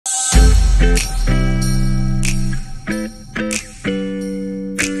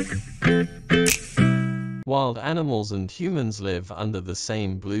Wild animals and humans live under the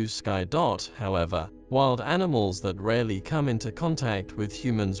same blue sky. However, wild animals that rarely come into contact with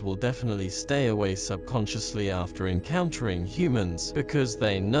humans will definitely stay away subconsciously after encountering humans, because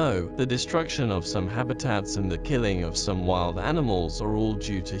they know the destruction of some habitats and the killing of some wild animals are all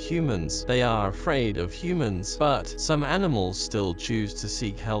due to humans. They are afraid of humans, but some animals still choose to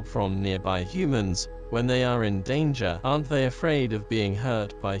seek help from nearby humans when they are in danger. Aren't they afraid of being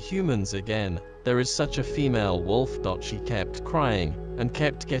hurt by humans again? There is such a female wolf. She kept crying and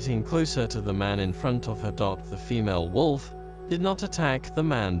kept getting closer to the man in front of her. The female wolf did not attack the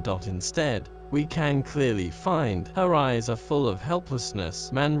man. Instead, we can clearly find her eyes are full of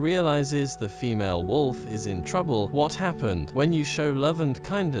helplessness. Man realizes the female wolf is in trouble. What happened? When you show love and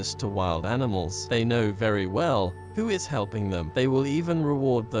kindness to wild animals, they know very well who is helping them. They will even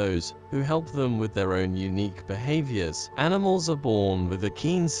reward those who help them with their own unique behaviors. Animals are born with a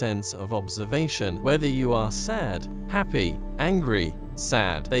keen sense of observation. Whether you are sad, happy, angry,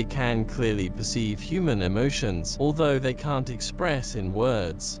 sad, they can clearly perceive human emotions. Although they can't express in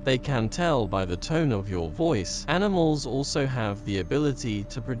words, they can tell by the tone of your voice. Animals also have the ability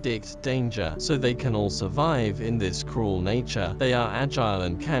to predict danger, so they can all survive in this cruel nature. They are agile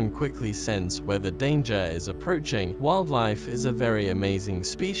and can quickly sense whether danger is approaching. Wildlife is a very amazing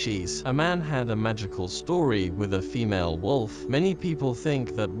species. A man had a magical story with a female wolf. Many people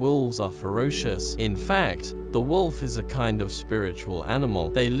think that wolves are ferocious. In fact, the wolf is a kind of spiritual animal.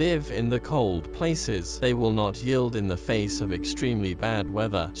 They live in the cold places. They will not yield in the face of extremely bad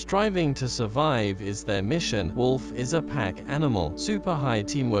weather. Striving to survive is their mission. Wolf is a pack animal. Super high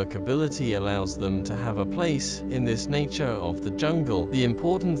teamwork ability allows them to have a place in this nature of the jungle. The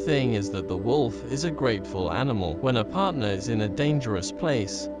important thing is that the wolf is a grateful animal. When a partner is in a dangerous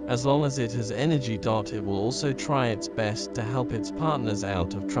place, as long as it has energy. It will also try its best to help its partners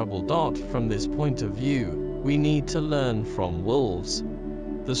out of trouble. From this point of view, we need to learn from wolves.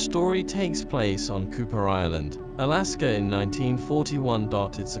 The story takes place on Cooper Island, Alaska in 1941.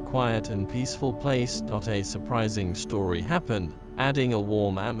 It's a quiet and peaceful place. A surprising story happened, adding a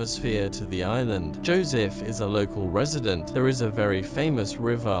warm atmosphere to the island. Joseph is a local resident. There is a very famous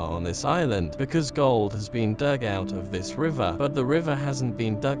river on this island because gold has been dug out of this river, but the river hasn't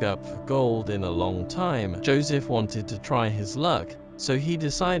been dug up for gold in a long time. Joseph wanted to try his luck, so he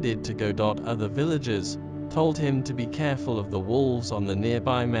decided to go. Other villagers told him to be careful of the wolves on the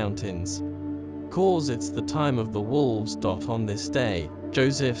nearby mountains, cause it's the time of the wolves. On this day,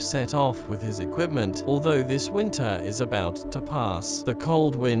 Joseph set off with his equipment. Although this winter is about to pass, the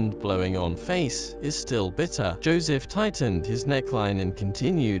cold wind blowing on face is still bitter. Joseph tightened his neckline and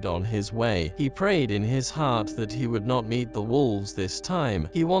continued on his way. He prayed in his heart that he would not meet the wolves this time.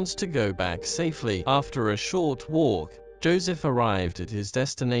 He wants to go back safely. After a short walk, Joseph arrived at his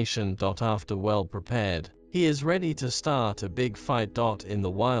destination. After well prepared, he is ready to start a big fight. In the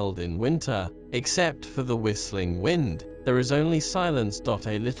wild in winter, except for the whistling wind, there is only silence.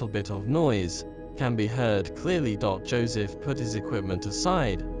 A little bit of noise can be heard clearly. Joseph put his equipment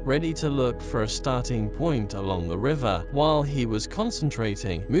aside, ready to look for a starting point along the river. While he was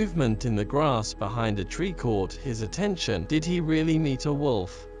concentrating, movement in the grass behind a tree caught his attention. Did he really meet a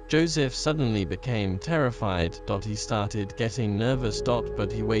wolf? Joseph suddenly became terrified. He started getting nervous.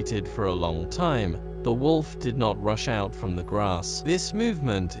 But he waited for a long time. The wolf did not rush out from the grass. This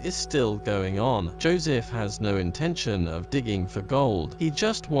movement is still going on. Joseph has no intention of digging for gold. He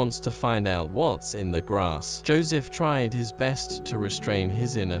just wants to find out what's in the grass. Joseph tried his best to restrain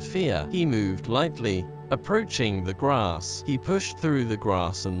his inner fear. He moved lightly, approaching the grass. He pushed through the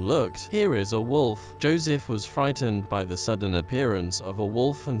grass and looked. Here is a wolf. Joseph was frightened by the sudden appearance of a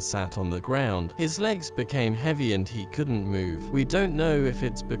wolf and sat on the ground. His legs became heavy and he couldn't move. We don't know if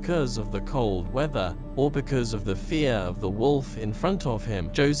it's because of the cold weather or because of the fear of the wolf in front of him.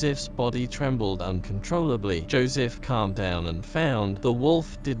 Joseph's body trembled uncontrollably. Joseph calmed down and found the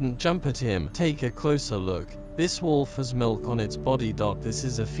wolf didn't jump at him. Take a closer look. This wolf has milk on its body. This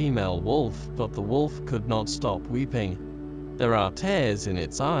is a female wolf. The wolf could not stop weeping. There are tears in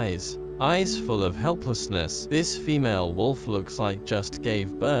its eyes full of helplessness. This female wolf looks like just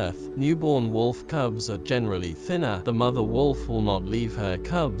gave birth. Newborn wolf cubs are generally thinner. The mother wolf will not leave her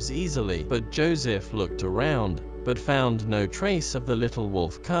cubs easily. But Joseph looked around, but found no trace of the little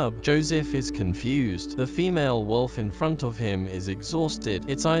wolf cub. Joseph is confused. The female wolf in front of him is exhausted.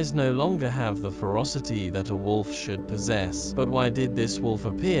 Its eyes no longer have the ferocity that a wolf should possess. But why did this wolf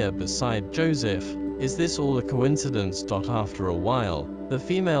appear beside Joseph? Is this all a coincidence? After a while, the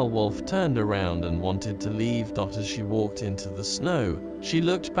female wolf turned around and wanted to leave. As she walked into the snow, she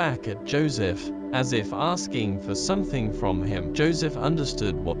looked back at Joseph, as if asking for something from him. Joseph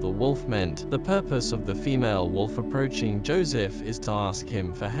understood what the wolf meant. The purpose of the female wolf approaching Joseph is to ask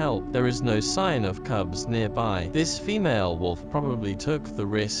him for help. There is no sign of cubs nearby. This female wolf probably took the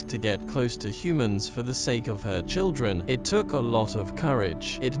risk to get close to humans for the sake of her children. It took a lot of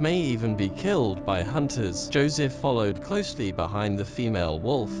courage. It may even be killed by hunters. Joseph followed closely behind the female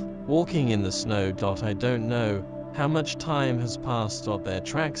wolf, walking in the snow. I don't know how much time has passed. Their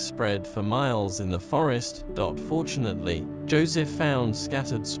tracks spread for miles in the forest. Fortunately, Joseph found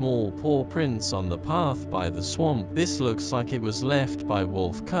scattered small paw prints on the path by the swamp. This looks like it was left by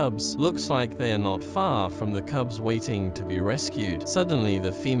wolf cubs. Looks like they are not far from the cubs waiting to be rescued. Suddenly,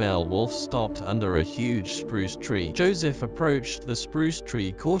 the female wolf stopped under a huge spruce tree. Joseph approached the spruce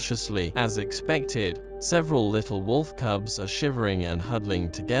tree cautiously. As expected, several little wolf cubs are shivering and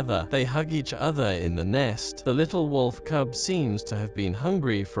huddling together. They hug each other in the nest. The little wolf cub seems to have been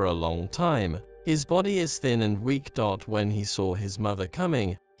hungry for a long time. His body is thin and weak. When he saw his mother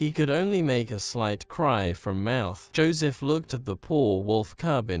coming, he could only make a slight cry from mouth. Joseph looked at the poor wolf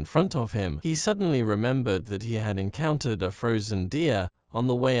cub in front of him. He suddenly remembered that he had encountered a frozen deer on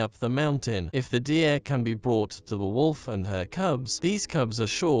the way up the mountain. If the deer can be brought to the wolf and her cubs, these cubs are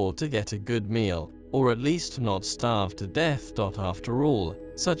sure to get a good meal, or at least not starve to death. After all,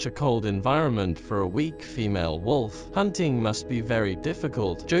 such a cold environment for a weak female wolf. Hunting must be very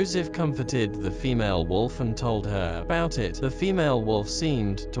difficult. Joseph comforted the female wolf and told her about it. The female wolf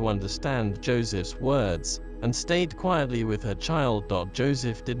seemed to understand Joseph's words and stayed quietly with her child.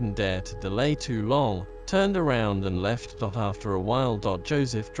 Joseph didn't dare to delay too long, turned around and left. After a while,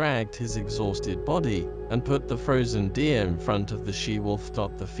 Joseph dragged his exhausted body and put the frozen deer in front of the she-wolf.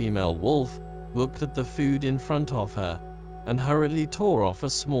 The female wolf looked at the food in front of her and hurriedly tore off a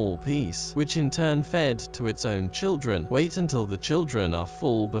small piece, which in turn fed to its own children. Wait until the children are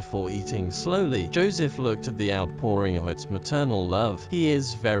full before eating slowly. Joseph looked at the outpouring of its maternal love. He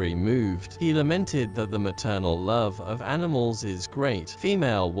is very moved. He lamented that the maternal love of animals is great.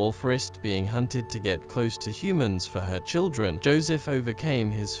 Female wolf risked being hunted to get close to humans for her children. Joseph overcame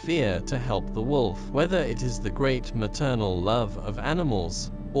his fear to help the wolf. Whether it is the great maternal love of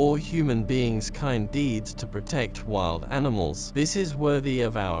animals or human beings' kind deeds to protect wild animals, this is worthy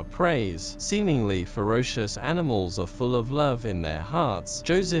of our praise. Seemingly ferocious animals are full of love in their hearts.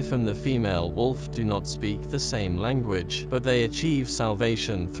 Joseph and the female wolf do not speak the same language, but they achieve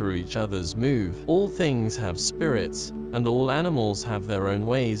salvation through each other's move. All things have spirits, and all animals have their own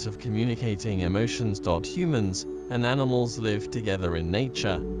ways of communicating emotions. Humans and animals live together in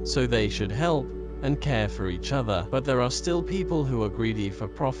nature, so they should help and care for each other. But there are still people who are greedy for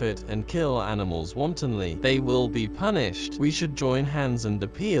profit and kill animals wantonly. They will be punished. We should join hands and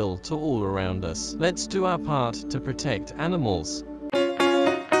appeal to all around us. Let's do our part to protect animals.